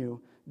continue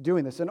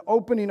doing this, an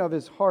opening of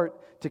His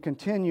heart to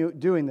continue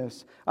doing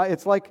this.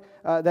 It's like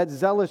that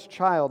zealous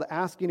child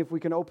asking if we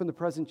can open the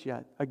presents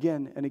yet,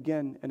 again and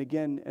again and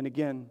again and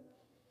again.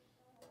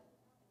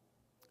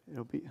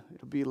 It'll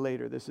be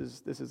later. This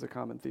is a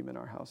common theme in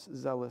our house.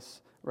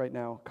 Zealous right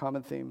now,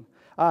 common theme.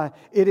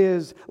 It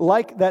is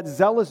like that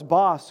zealous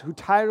boss who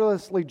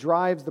tirelessly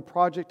drives the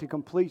project to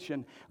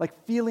completion, like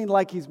feeling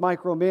like he's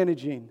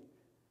micromanaging,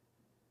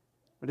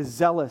 but is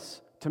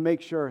zealous to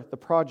make sure the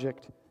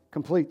project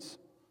completes.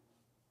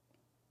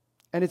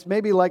 And it's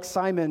maybe like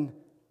Simon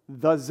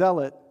the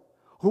Zealot,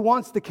 who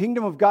wants the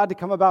kingdom of God to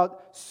come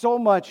about so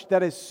much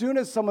that as soon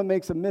as someone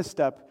makes a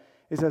misstep,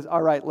 he says,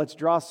 all right, let's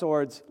draw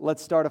swords,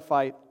 let's start a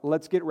fight,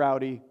 let's get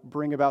rowdy,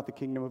 bring about the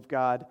kingdom of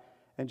God.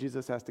 And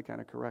Jesus has to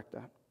kind of correct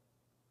that.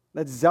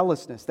 That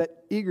zealousness, that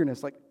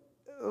eagerness, like,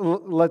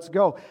 let's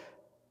go.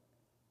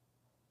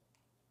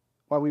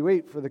 While we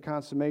wait for the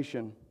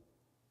consummation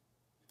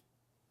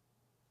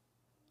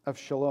of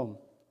shalom,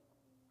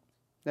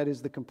 that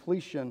is the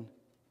completion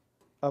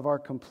of our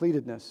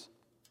completedness,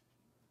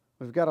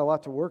 we've got a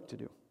lot to work to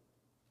do.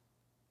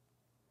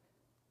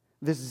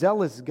 This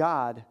zealous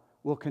God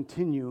will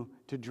continue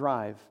to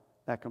drive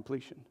that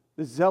completion.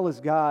 The zealous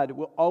God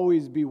will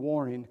always be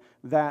warning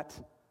that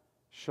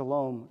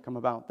shalom come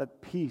about,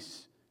 that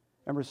peace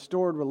and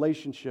restored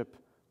relationship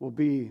will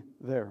be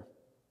there.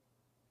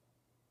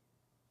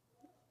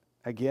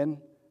 Again,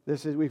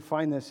 We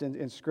find this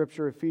in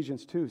Scripture.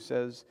 Ephesians 2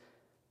 says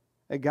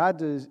that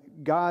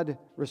God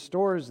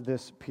restores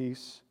this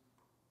peace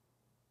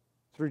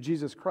through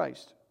Jesus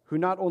Christ, who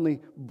not only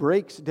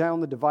breaks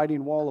down the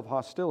dividing wall of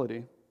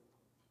hostility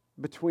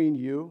between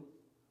you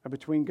and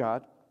between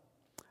God,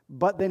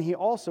 but then he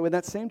also, in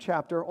that same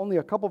chapter, only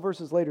a couple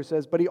verses later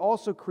says, but he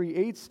also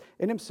creates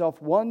in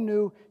himself one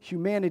new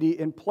humanity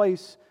in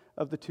place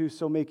of the two,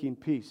 so making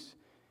peace.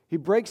 He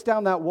breaks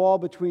down that wall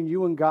between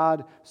you and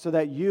God so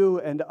that you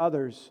and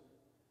others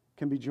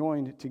can be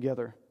joined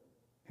together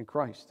in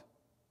Christ.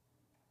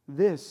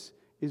 This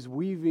is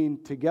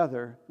weaving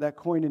together that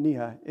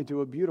koinonia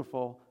into a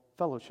beautiful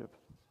fellowship,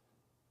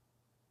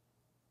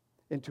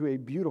 into a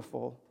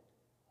beautiful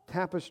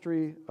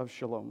tapestry of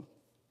shalom.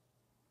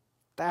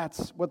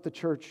 That's what the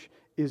church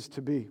is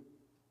to be.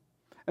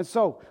 And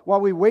so,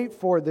 while we wait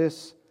for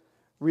this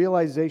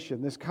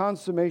realization, this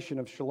consummation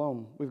of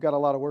shalom, we've got a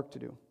lot of work to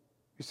do.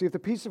 You see, if the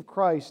peace of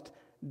Christ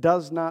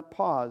does not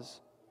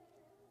pause,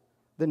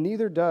 then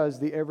neither does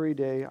the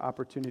everyday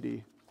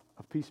opportunity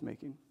of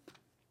peacemaking.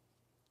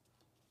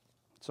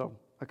 So,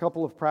 a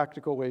couple of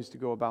practical ways to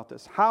go about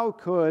this. How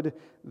could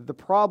the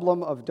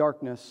problem of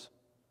darkness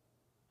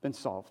been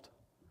solved?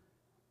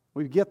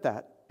 We get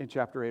that in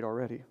chapter 8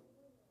 already.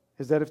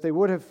 Is that if they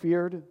would have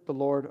feared the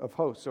Lord of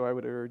hosts, so I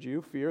would urge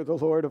you, fear the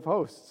Lord of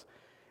hosts.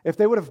 If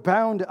they would have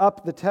bound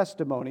up the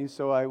testimony,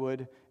 so I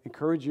would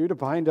encourage you to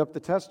bind up the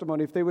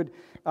testimony. If they would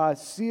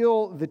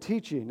seal the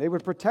teaching, they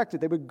would protect it,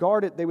 they would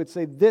guard it, they would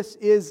say, this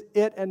is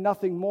it and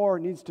nothing more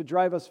needs to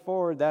drive us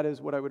forward. That is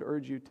what I would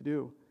urge you to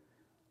do.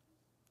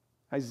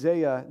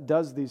 Isaiah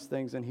does these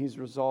things and he's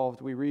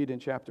resolved. We read in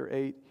chapter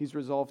 8, he's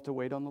resolved to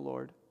wait on the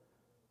Lord.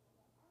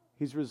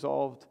 He's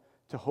resolved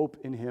to hope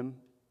in him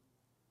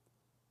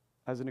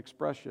as an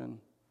expression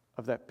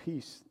of that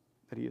peace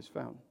that he has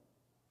found.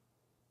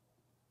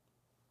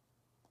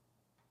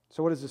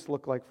 So what does this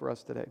look like for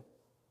us today?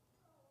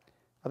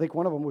 I think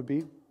one of them would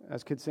be,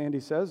 as Kid Sandy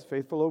says,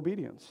 faithful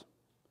obedience.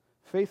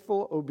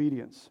 Faithful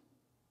obedience.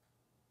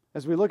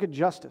 As we look at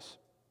justice,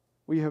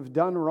 we have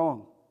done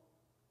wrong.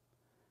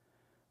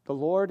 The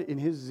Lord, in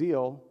his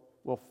zeal,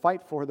 will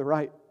fight for the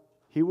right.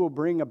 He will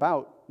bring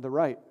about the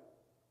right.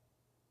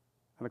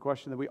 And the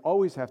question that we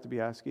always have to be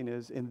asking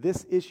is, in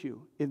this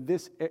issue, in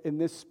this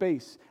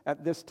space,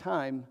 at this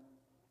time,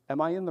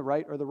 am I in the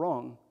right or the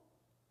wrong?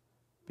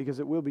 Because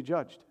it will be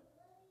judged.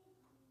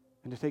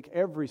 And to take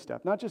every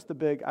step, not just the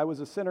big, I was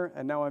a sinner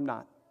and now I'm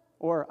not.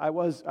 Or I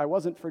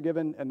wasn't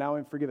forgiven and now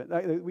I'm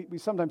forgiven. We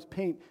sometimes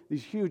paint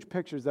these huge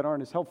pictures that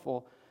aren't as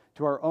helpful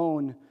to our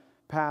own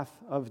path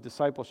of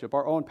discipleship,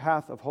 our own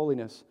path of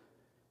holiness.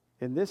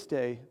 In this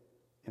day,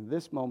 in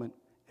this moment,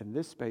 in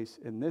this space,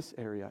 in this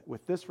area,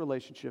 with this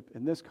relationship,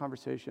 in this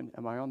conversation,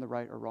 am I on the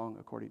right or wrong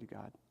according to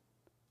God?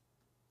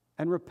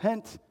 And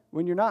repent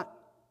when you're not.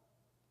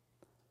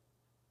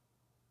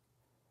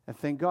 And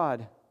thank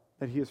God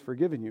that he has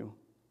forgiven you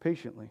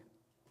patiently.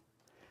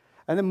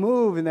 And then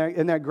move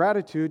in that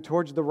gratitude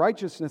towards the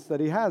righteousness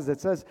that he has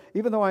that says,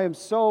 even though I am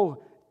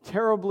so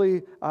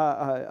terribly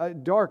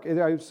dark,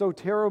 I am so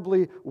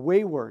terribly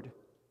wayward,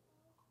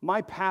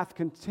 my path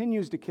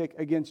continues to kick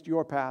against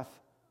your path.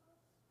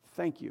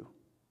 Thank you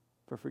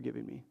for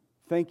forgiving me.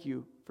 Thank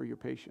you for your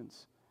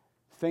patience.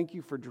 Thank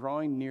you for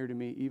drawing near to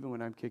me even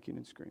when I'm kicking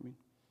and screaming.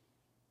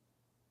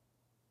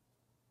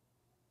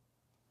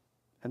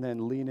 And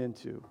then lean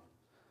into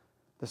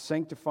the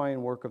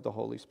sanctifying work of the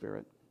Holy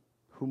Spirit,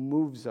 who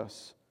moves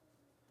us,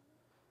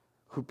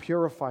 who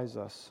purifies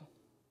us,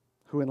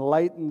 who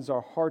enlightens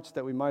our hearts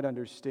that we might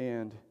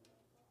understand,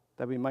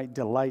 that we might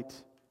delight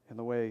in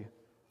the way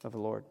of the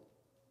Lord.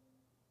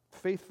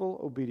 Faithful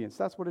obedience,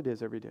 that's what it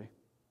is every day.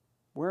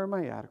 Where am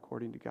I at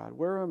according to God?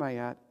 Where am I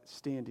at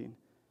standing?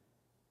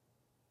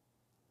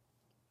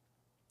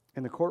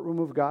 In the courtroom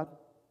of God?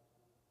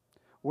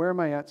 Where am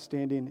I at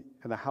standing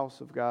in the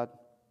house of God?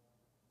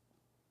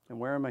 And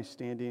where am I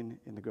standing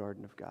in the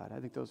garden of God? I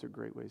think those are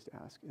great ways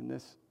to ask. In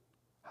this,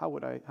 how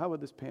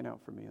would this pan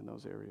out for me in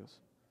those areas?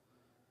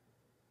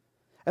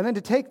 And then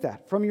to take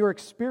that from your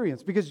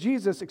experience, because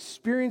Jesus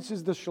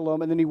experiences the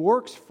shalom, and then he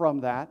works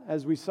from that,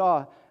 as we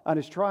saw on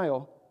his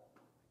trial,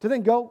 to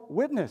then go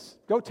witness,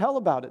 go tell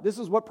about it. This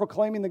is what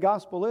proclaiming the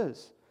gospel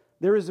is.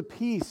 There is a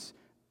peace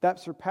that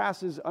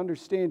surpasses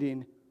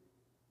understanding.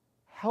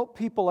 Help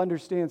people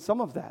understand some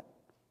of that.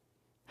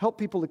 Help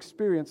people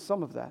experience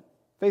some of that.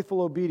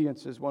 Faithful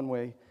obedience is one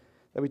way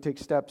that we take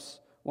steps,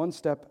 one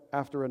step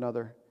after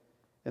another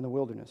in the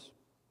wilderness.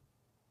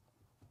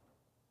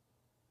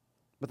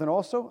 But then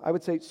also, I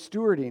would say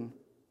stewarding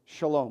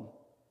shalom.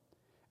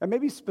 And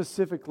maybe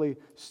specifically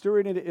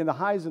stewarding it in the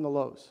highs and the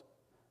lows.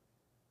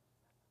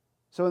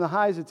 So in the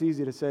highs, it's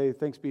easy to say,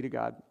 thanks be to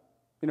God.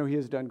 You know, he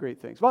has done great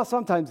things. Well,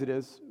 sometimes it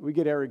is. We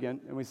get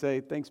arrogant and we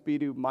say, thanks be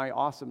to my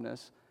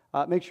awesomeness.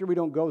 Make sure we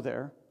don't go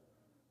there.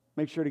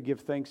 Make sure to give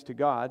thanks to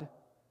God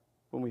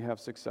when we have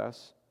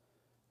success,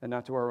 and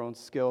not to our own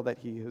skill that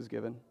he has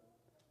given,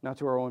 not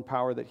to our own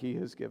power that he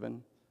has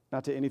given,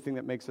 not to anything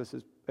that makes us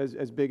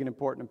as big and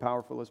important and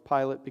powerful as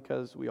Pilate,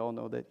 because we all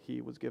know that he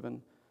was given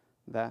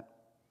that.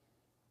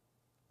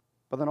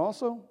 but then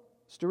also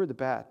steward the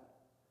bad.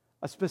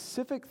 A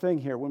specific thing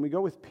here when we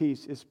go with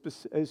peace is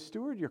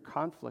steward your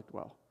conflict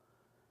well.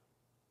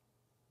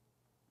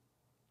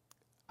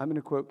 I'm going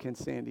to quote Ken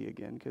Sande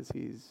again because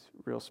he's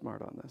real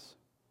smart on this.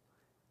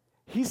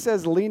 He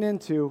says lean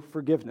into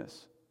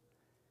forgiveness.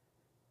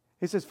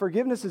 He says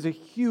forgiveness is a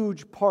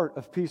huge part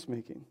of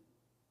peacemaking.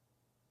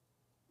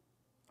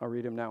 I'll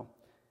read him now.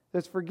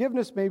 This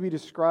forgiveness may be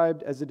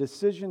described as a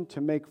decision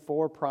to make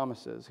 4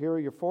 promises. Here are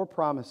your 4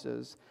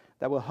 promises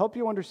that will help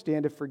you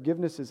understand if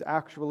forgiveness is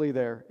actually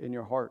there in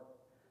your heart.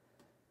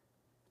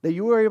 That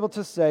you are able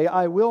to say,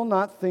 I will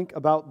not think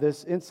about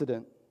this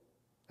incident.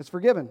 It's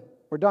forgiven.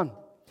 We're done.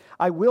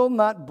 I will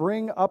not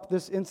bring up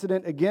this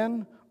incident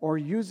again or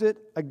use it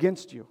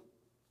against you.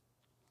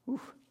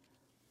 Oof.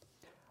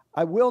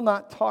 I will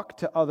not talk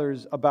to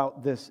others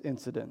about this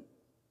incident.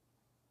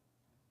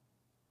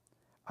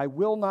 I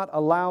will not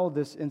allow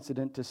this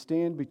incident to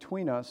stand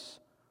between us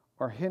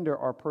or hinder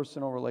our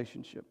personal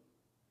relationship.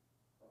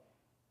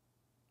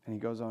 And he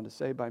goes on to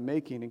say, by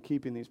making and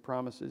keeping these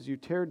promises, you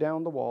tear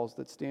down the walls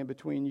that stand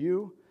between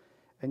you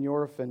and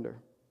your offender.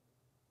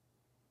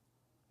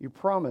 You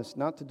promise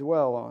not to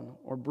dwell on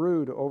or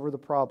brood over the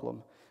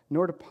problem,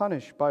 nor to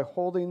punish by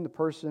holding the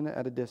person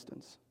at a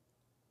distance.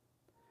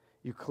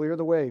 You clear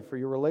the way for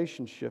your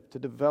relationship to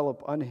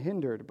develop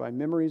unhindered by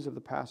memories of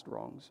the past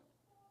wrongs.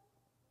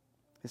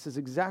 This is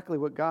exactly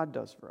what God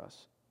does for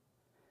us,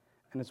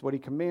 and it's what He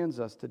commands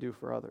us to do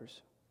for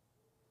others.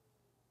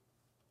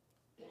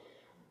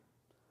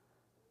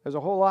 There's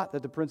a whole lot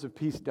that the Prince of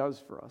Peace does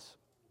for us.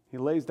 He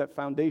lays that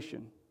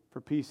foundation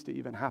for peace to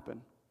even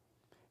happen.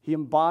 He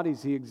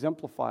embodies, He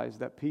exemplifies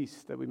that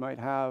peace that we might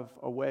have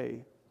a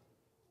way.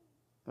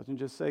 Doesn't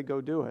just say, go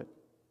do it.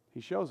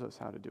 He shows us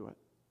how to do it.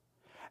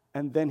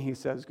 And then He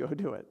says, go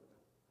do it.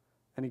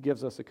 And He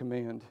gives us a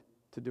command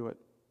to do it.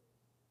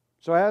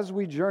 So as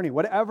we journey,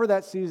 whatever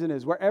that season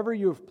is, wherever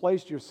you have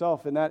placed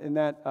yourself in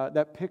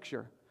that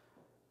picture,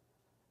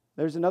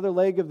 there's another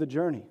leg of the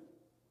journey.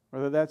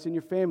 Whether that's in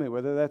your family,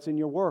 whether that's in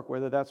your work,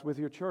 whether that's with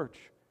your church.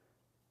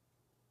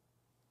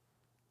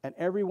 And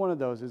every one of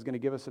those is going to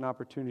give us an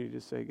opportunity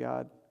to say,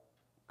 God,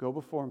 go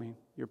before me.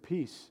 Your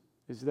peace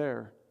is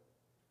there.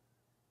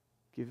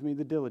 Give me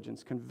the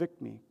diligence.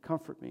 Convict me.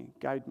 Comfort me.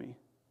 Guide me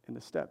in the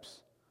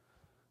steps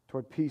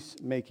toward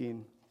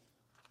peacemaking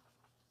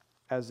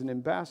as an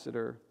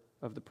ambassador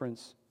of the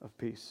Prince of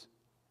Peace.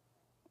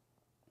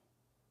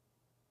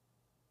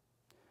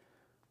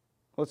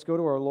 Let's go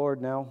to our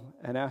Lord now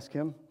and ask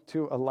Him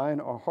to align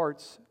our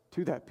hearts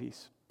to that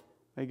peace.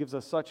 He gives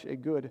us such a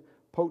good,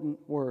 potent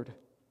word.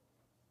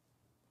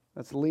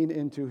 Let's lean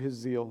into His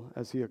zeal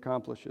as He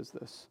accomplishes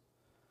this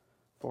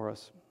for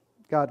us.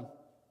 God,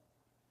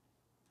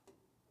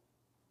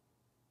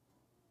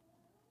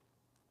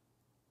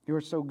 You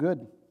are so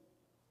good.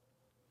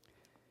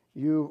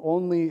 You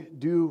only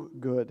do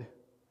good.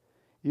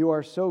 You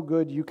are so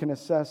good you can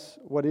assess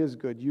what is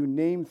good. You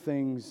name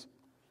things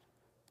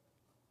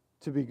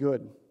to be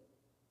good.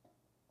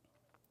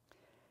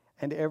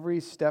 And every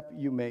step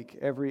you make,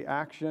 every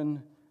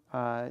action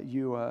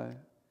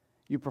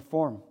you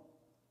perform,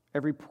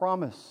 every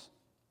promise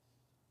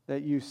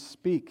that you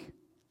speak,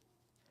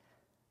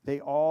 they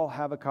all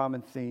have a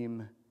common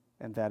theme,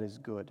 and that is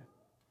good.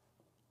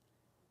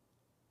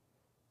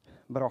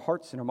 But our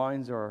hearts and our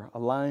minds are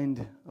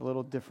aligned a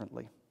little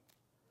differently.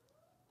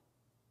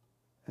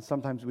 And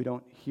sometimes we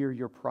don't hear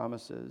your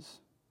promises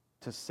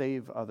to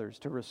save others,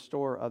 to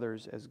restore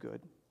others as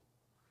good.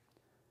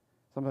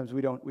 Sometimes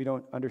we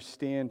don't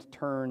understand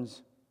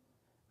turns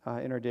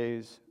in our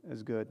days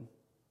as good.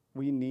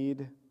 We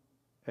need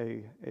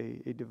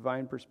a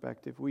divine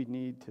perspective. We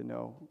need to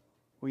know.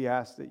 We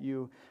ask that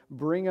you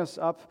bring us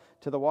up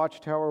to the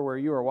watchtower where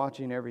you are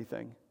watching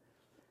everything,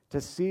 to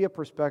see a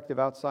perspective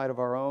outside of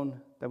our own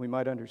that we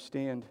might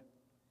understand.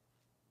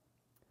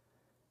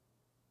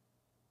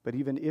 But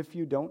even if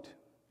you don't,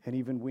 and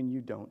even when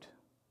you don't,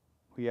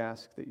 we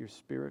ask that your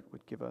Spirit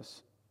would give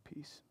us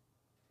peace,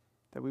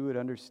 that we would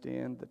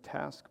understand the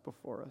task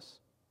before us,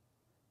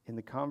 in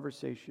the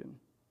conversation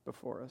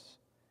before us,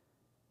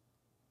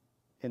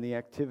 in the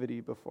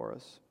activity before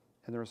us,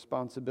 and the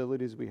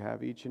responsibilities we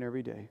have each and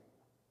every day.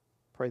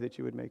 Pray that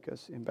you would make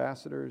us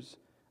ambassadors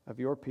of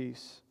your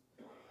peace,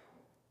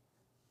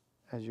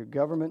 as your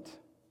government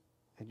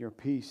and your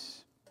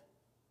peace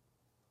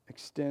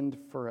extend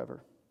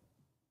forever.